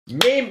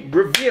Meme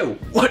review!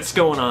 What's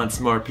going on,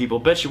 smart people?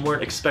 Bet you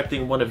weren't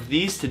expecting one of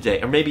these today,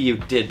 or maybe you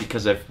did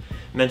because I've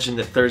mentioned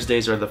that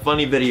Thursdays are the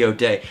funny video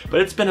day,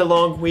 but it's been a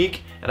long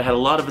week and I had a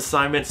lot of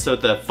assignments, so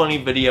the funny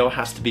video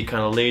has to be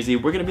kind of lazy.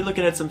 We're going to be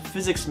looking at some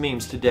physics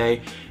memes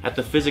today at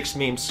the physics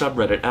meme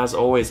subreddit. As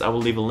always, I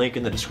will leave a link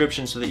in the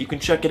description so that you can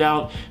check it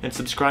out and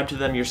subscribe to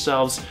them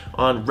yourselves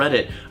on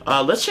Reddit.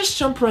 Let's just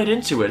jump right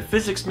into it.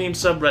 Physics meme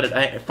subreddit,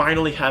 I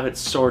finally have it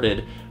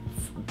sorted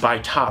by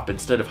top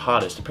instead of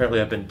hottest. Apparently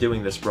I've been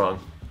doing this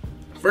wrong.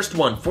 First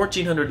one,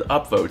 1,400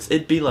 upvotes.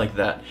 It'd be like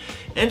that.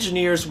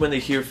 Engineers, when they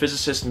hear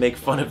physicists make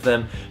fun of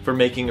them for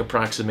making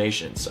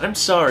approximations. I'm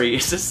sorry,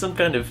 is this some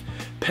kind of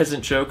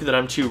peasant joke that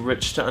I'm too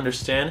rich to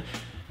understand?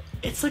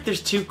 It's like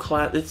there's two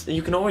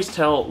you can always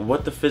tell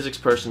what the physics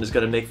person is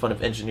going to make fun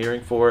of engineering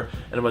for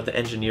and what the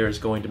engineer is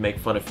going to make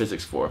fun of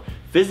physics for.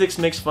 Physics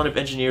makes fun of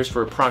engineers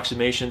for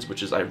approximations,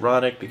 which is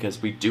ironic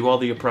because we do all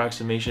the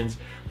approximations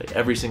like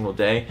every single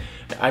day.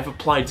 I've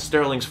applied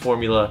Stirling's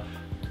formula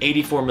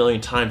 84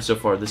 million times so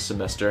far this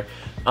semester.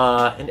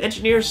 And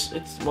engineers,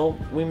 well,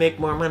 we make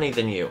more money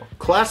than you.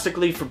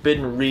 Classically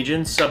forbidden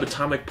region,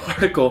 subatomic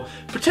particle,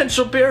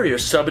 potential barrier,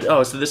 so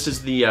this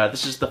is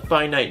the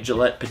finite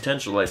Gillette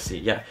potential, I see.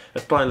 Yeah,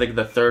 that's probably like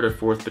the third or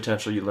fourth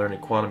potential you learn in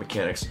quantum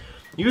mechanics.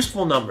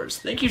 Useful numbers.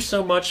 Thank you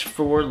so much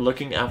for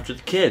looking after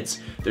the kids.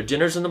 Their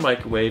dinner's in the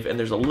microwave, and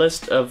there's a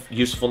list of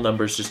useful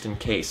numbers just in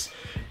case.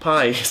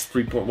 Pi is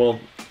 3 well,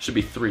 should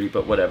be 3,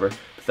 but whatever.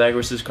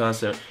 Pythagoras'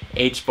 constant,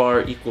 h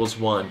bar equals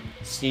 1,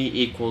 c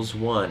equals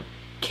 1,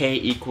 k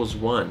equals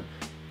 1,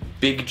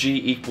 big G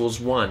equals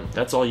 1.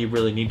 That's all you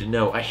really need to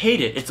know. I hate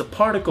it. It's a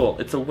particle.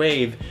 It's a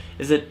wave.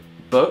 Is it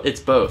both?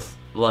 It's both.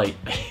 Light.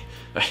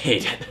 I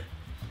hate it.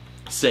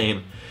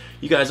 Same.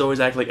 You guys always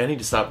act like I need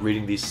to stop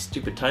reading these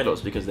stupid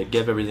titles because they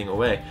give everything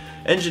away.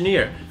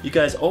 Engineer. You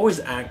guys always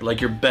act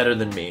like you're better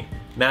than me.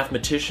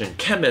 Mathematician,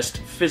 chemist,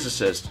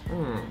 physicist.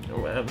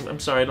 I'm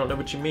sorry, I don't know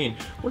what you mean.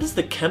 What is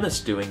the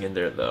chemist doing in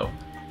there, though?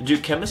 Do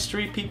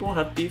chemistry people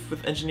have beef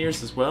with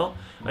engineers as well?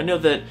 I know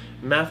that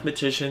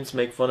mathematicians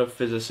make fun of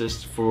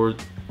physicists for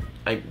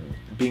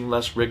being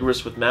less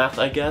rigorous with math,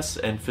 I guess,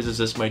 and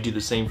physicists might do the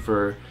same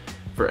for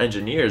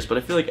engineers, but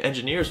I feel like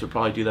engineers would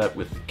probably do that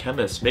with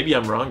chemists. Maybe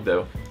I'm wrong,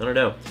 though. I don't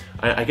know.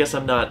 I guess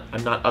I'm not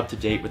up to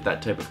date with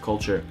that type of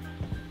culture.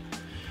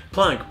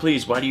 Planck,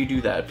 please, why do you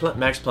do that?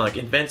 Max Planck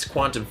invents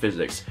quantum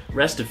physics.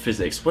 Rest of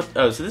physics. What?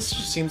 Oh, so this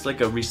just seems like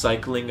a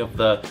recycling of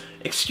the...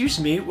 Excuse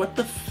me, what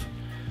the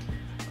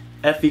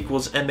F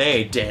equals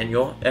ma,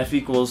 Daniel. F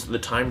equals the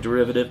time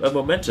derivative of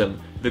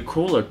momentum. The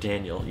cooler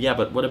Daniel. Yeah,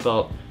 but what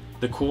about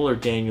the cooler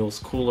Daniel's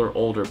cooler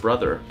older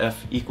brother?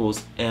 F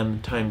equals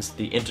m times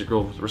the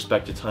integral with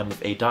respect to time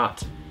of a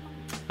dot.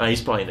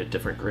 He's probably in a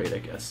different grade, I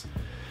guess.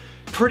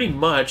 Pretty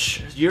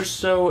much, you're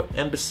so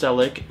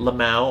imbecilic,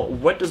 Lamau.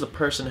 What does a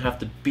person have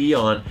to be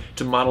on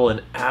to model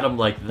an atom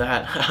like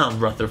that?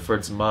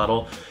 Rutherford's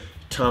model.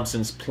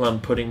 Thomson's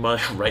plum pudding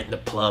model. Right in the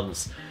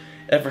plums.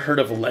 Ever heard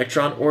of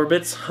electron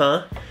orbits?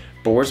 Huh?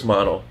 Bohr's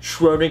model.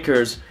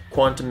 Schrodinger's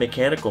quantum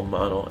mechanical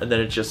model. And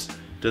then it just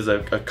does a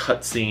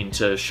cutscene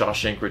to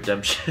Shawshank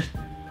Redemption.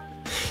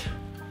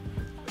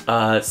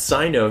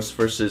 Sinos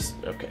versus...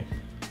 Okay.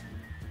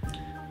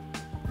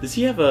 Does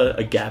he have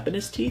a gap in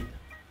his teeth?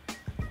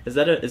 Is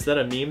that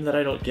a meme that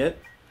I don't get?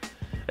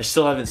 I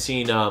still haven't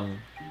seen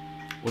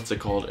what's it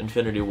called?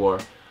 Infinity War.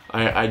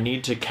 I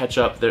need to catch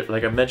up there.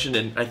 Like I mentioned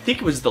in, I think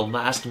it was the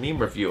last meme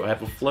review. I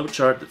have a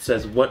flowchart that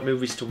says what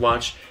movies to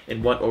watch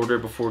in what order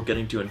before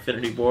getting to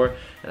Infinity War,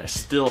 and I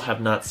still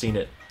have not seen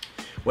it.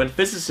 When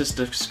physicists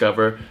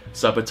discover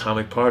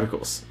subatomic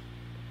particles.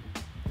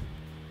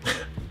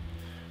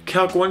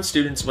 Calc 1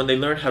 students when they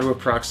learn how to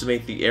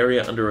approximate the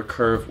area under a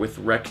curve with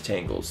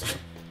rectangles.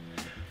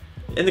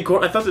 In the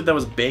I thought that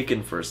was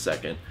bacon for a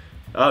second.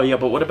 Oh yeah,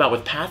 but what about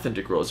with path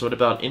integrals? What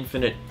about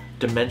infinite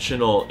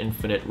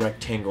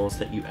rectangles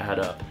that you add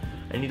up?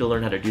 I need to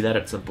learn how to do that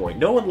at some point.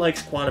 No one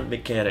likes quantum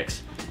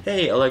mechanics.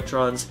 Hey,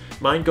 electrons,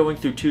 mind going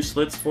through 2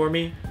 slits for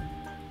me?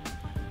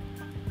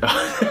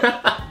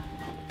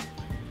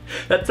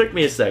 That took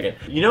me a second.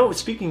 You know,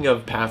 speaking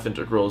of path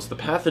integrals, the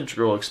path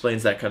integral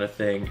explains that kind of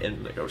thing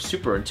in like a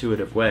super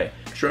intuitive way.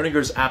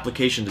 Schrodinger's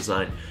application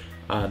design.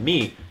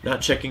 Me,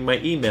 not checking my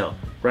email.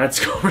 Grad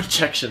school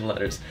rejection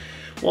letters.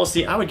 Well,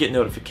 see, I would get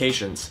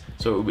notifications,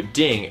 so it would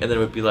ding, and then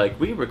it would be like,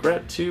 we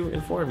regret to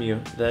inform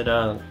you that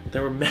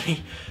there were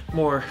many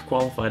more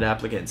qualified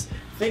applicants.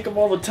 Think of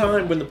all the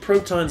time when the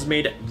protons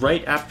made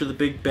right after the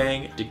Big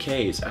Bang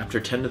decays. After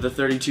 10 to the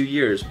 32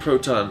 years,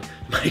 proton,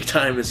 my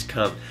time has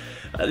come.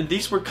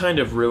 These were kind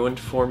of ruined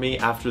for me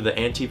after the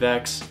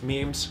anti-vax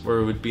memes, where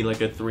it would be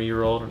like a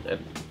 3-year-old.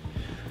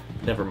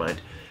 Never mind.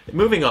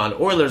 Moving on,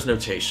 Euler's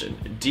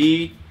notation.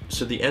 D,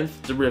 so the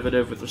nth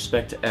derivative with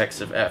respect to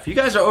x of f. You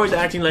guys are always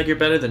acting like you're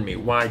better than me.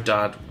 Y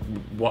dot,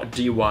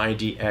 dy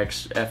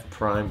dx f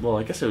prime. Well,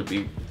 I guess it would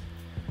be...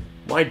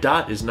 Y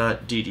dot is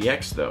not d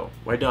dx, though.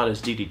 Y dot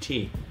is d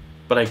dt.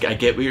 But I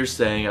get what you're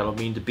saying. I don't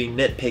mean to be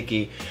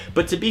nitpicky.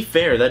 But to be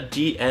fair, that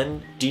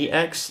dn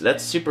dx,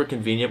 that's super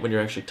convenient when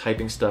you're actually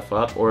typing stuff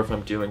up, or if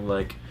I'm doing,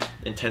 like,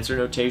 in tensor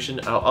notation,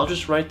 I'll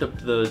just write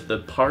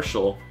the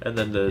partial and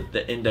then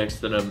the index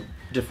that I'm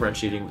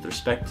differentiating with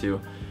respect to.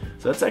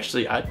 So that's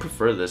actually, I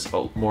prefer this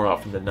more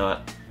often than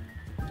not.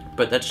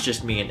 But that's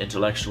just me, an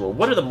intellectual.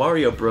 What are the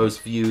Mario Bros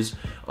views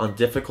on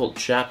difficult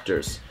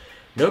chapters?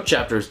 No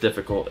chapter is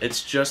difficult,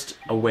 it's just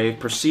a way of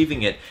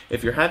perceiving it.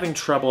 If you're having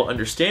trouble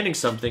understanding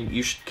something,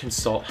 you should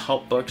consult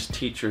help books,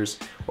 teachers,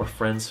 or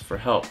friends for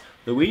help.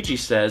 Luigi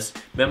says,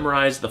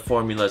 memorize the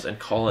formulas and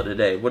call it a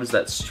day. What is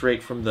that,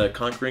 straight from the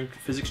Conquering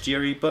Physics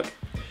GRE book?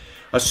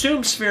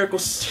 Assume spherical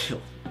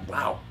seal.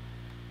 Wow.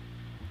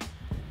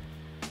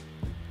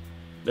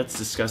 That's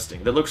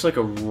disgusting. That looks like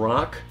a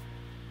rock.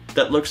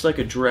 That looks like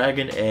a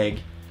dragon egg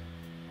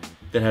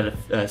that had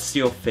a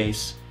seal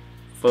face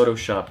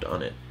photoshopped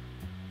on it.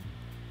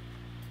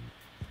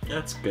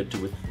 That's good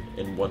to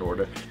in one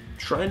order.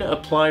 Trying to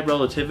apply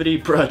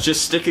relativity? Bruh,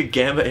 just stick a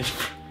gamma in.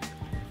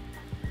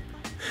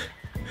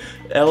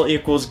 L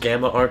equals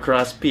gamma R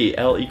cross P.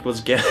 L equals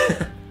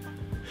gamma.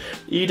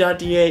 E dot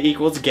dA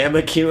equals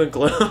gamma Q and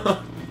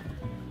glow.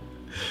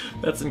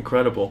 That's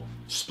incredible.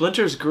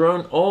 Splinter's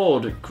grown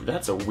old.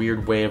 That's a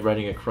weird way of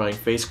writing a crying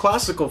face.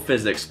 Classical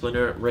physics.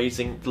 Splinter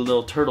raising the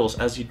little turtles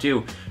as you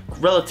do.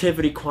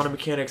 Relativity, quantum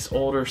mechanics,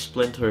 older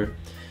Splinter,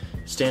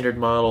 standard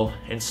model,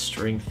 and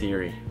string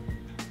theory.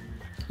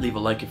 Leave a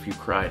like if you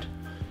cried.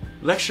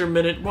 Lecture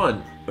minute 1.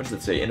 What does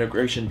it say?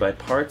 Integration by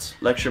parts.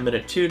 Lecture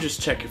minute 2.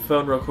 Just check your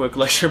phone real quick.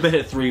 Lecture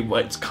minute 3.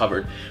 What's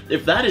covered?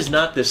 If that is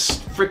not this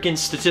freaking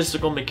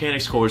statistical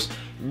mechanics course,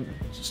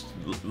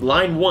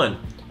 line 1.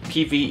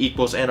 PV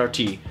equals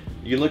nRT.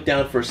 You look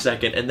down for a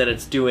second and then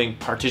it's doing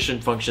partition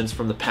functions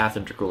from the path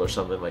integral or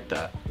something like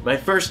that. My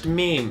first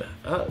meme,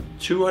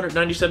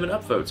 297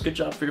 upvotes. Good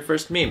job for your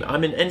first meme.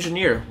 I'm an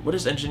engineer. What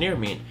does engineer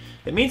mean?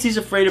 It means he's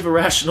afraid of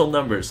irrational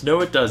numbers. No,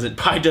 it doesn't.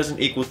 Pi doesn't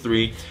equal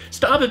 3.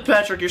 Stop it,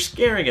 Patrick. You're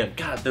scaring him.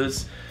 God,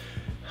 those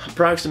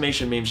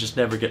approximation memes just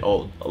never get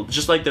old.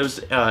 Just like those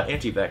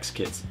anti-vax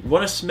kids.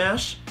 Want to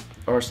smash?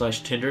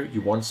 r/Tinder.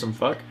 You want some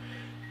fuck?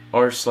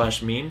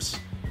 r/memes.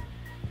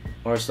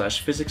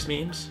 r/physics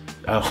memes.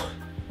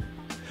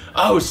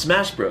 Oh,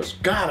 Smash Bros.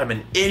 God, I'm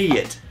an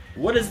idiot.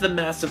 What is the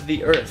mass of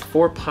the Earth?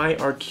 4 pi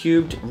r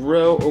cubed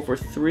rho over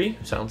 3.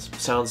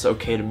 Sounds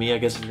okay to me, I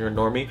guess, if you're a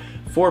normie.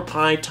 4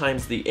 pi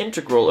times the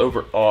integral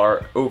over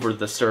r over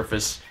the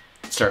surface.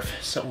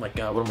 Oh my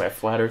god, what am I, a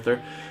flat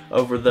earther?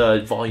 Over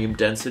the volume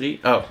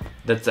density. Oh,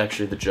 that's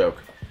actually the joke.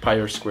 Pi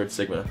r squared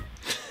sigma.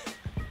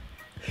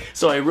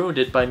 So I ruined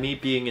it by me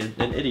being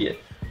an idiot.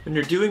 When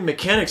you're doing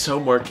mechanics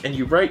homework and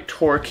you write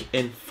torque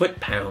in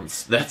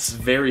foot-pounds, that's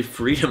very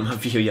freedom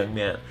of you, young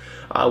man.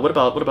 What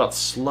about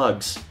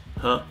slugs?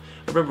 Huh?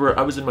 I remember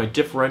I was in my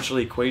differential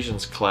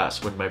equations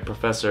class when my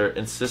professor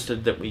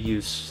insisted that we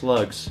use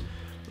slugs.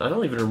 I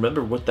don't even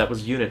remember what that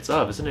was units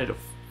of. Is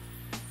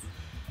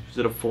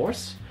it a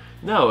force?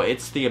 No,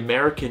 it's the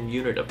American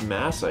unit of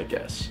mass, I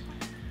guess.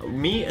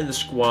 Me and the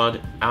squad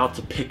out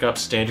to pick up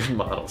standard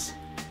models.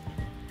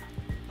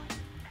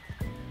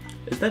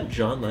 Is that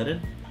John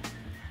Lennon?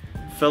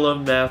 Fellow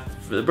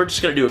math, we're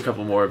just gonna do a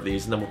couple more of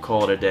these and then we'll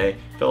call it a day.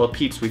 Fellow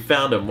peeps, we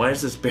found him. Why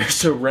is this bear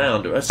so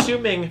round?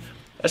 Assuming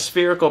a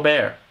spherical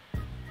bear.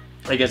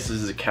 I guess this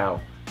is a cow.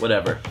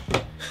 Whatever.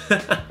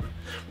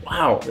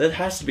 Wow, that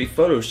has to be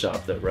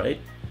Photoshopped though,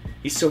 right?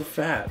 He's so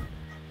fat.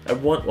 I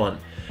want one.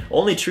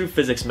 Only true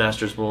physics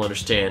masters will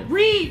understand.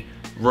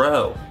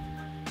 Rho.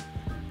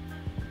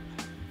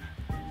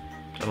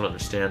 I don't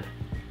understand.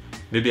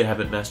 Maybe I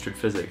haven't mastered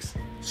physics.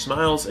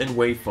 Smiles and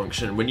wave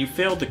function. When you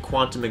failed the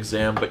quantum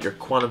exam but your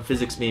quantum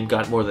physics meme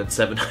got more than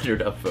 700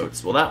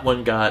 upvotes. Well, that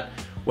one got,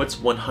 what's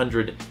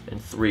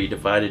 103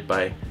 divided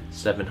by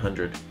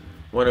 700?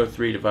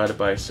 103 divided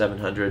by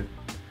 700.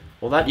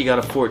 Well, that you got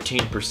a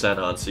 14%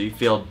 on, so you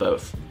failed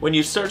both. When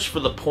you search for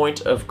the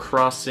point of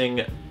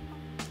crossing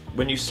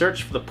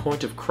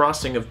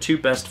of two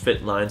best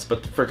fit lines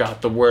but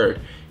forgot the word.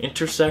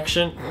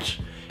 Intersection?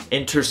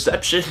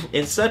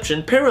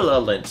 Inception,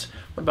 parallelint.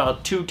 What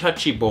about two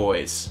touchy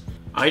boys?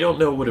 I don't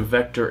know what a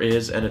vector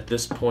is, and at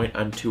this point,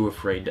 I'm too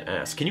afraid to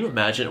ask. Can you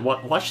imagine?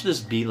 Watch this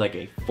be like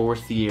a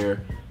 4th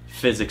year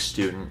physics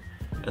student,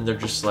 and they're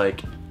just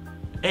like,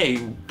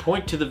 hey,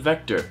 point to the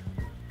vector.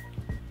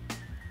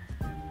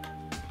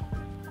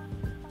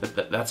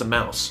 That's a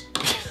mouse.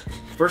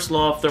 First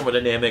law of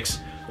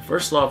thermodynamics. The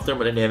first law of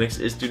thermodynamics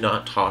is do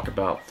not talk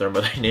about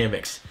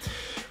thermodynamics.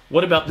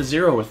 What about the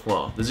zeroth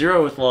law? The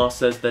zeroth law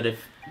says that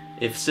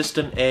if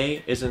system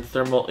A is in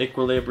thermal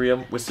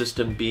equilibrium with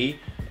system B,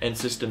 and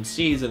system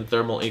C is in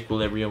thermal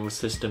equilibrium with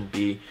system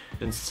B,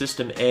 then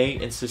system A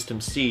and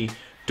system C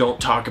don't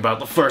talk about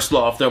the first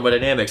law of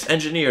thermodynamics.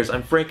 Engineers,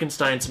 I'm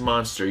Frankenstein's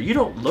monster. You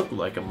don't look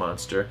like a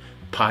monster.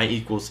 Pi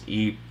equals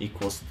E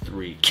equals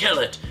 3. Kill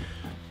it!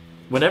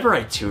 Whenever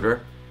I tutor,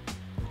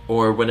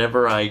 or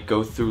whenever I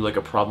go through like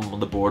a problem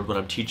on the board when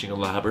I'm teaching a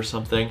lab or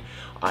something,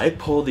 I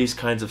pull these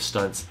kinds of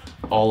stunts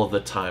all of the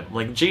time.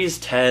 Like, geez,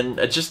 10,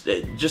 just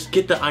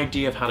get the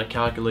idea of how to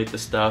calculate the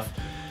stuff.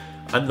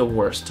 I'm the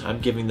worst. I'm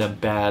giving them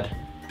bad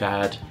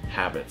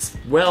habits.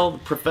 Well, the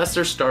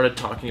professor started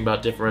talking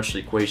about differential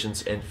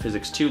equations in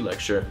Physics 2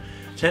 lecture,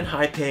 10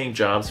 high-paying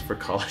jobs for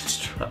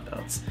college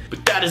dropouts.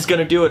 But that is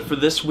gonna do it for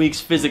this week's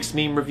physics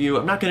meme review.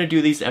 I'm not gonna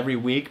do these every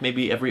week,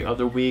 maybe every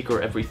other week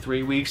or every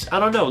 3 weeks. I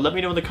don't know, let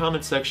me know in the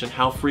comment section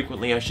how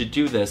frequently I should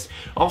do this.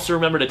 Also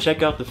remember to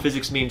check out the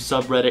physics meme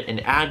subreddit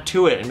and add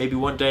to it, and maybe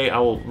one day I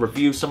will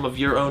review some of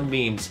your own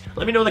memes.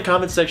 Let me know in the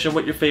comment section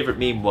what your favorite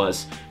meme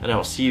was, and I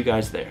will see you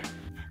guys there.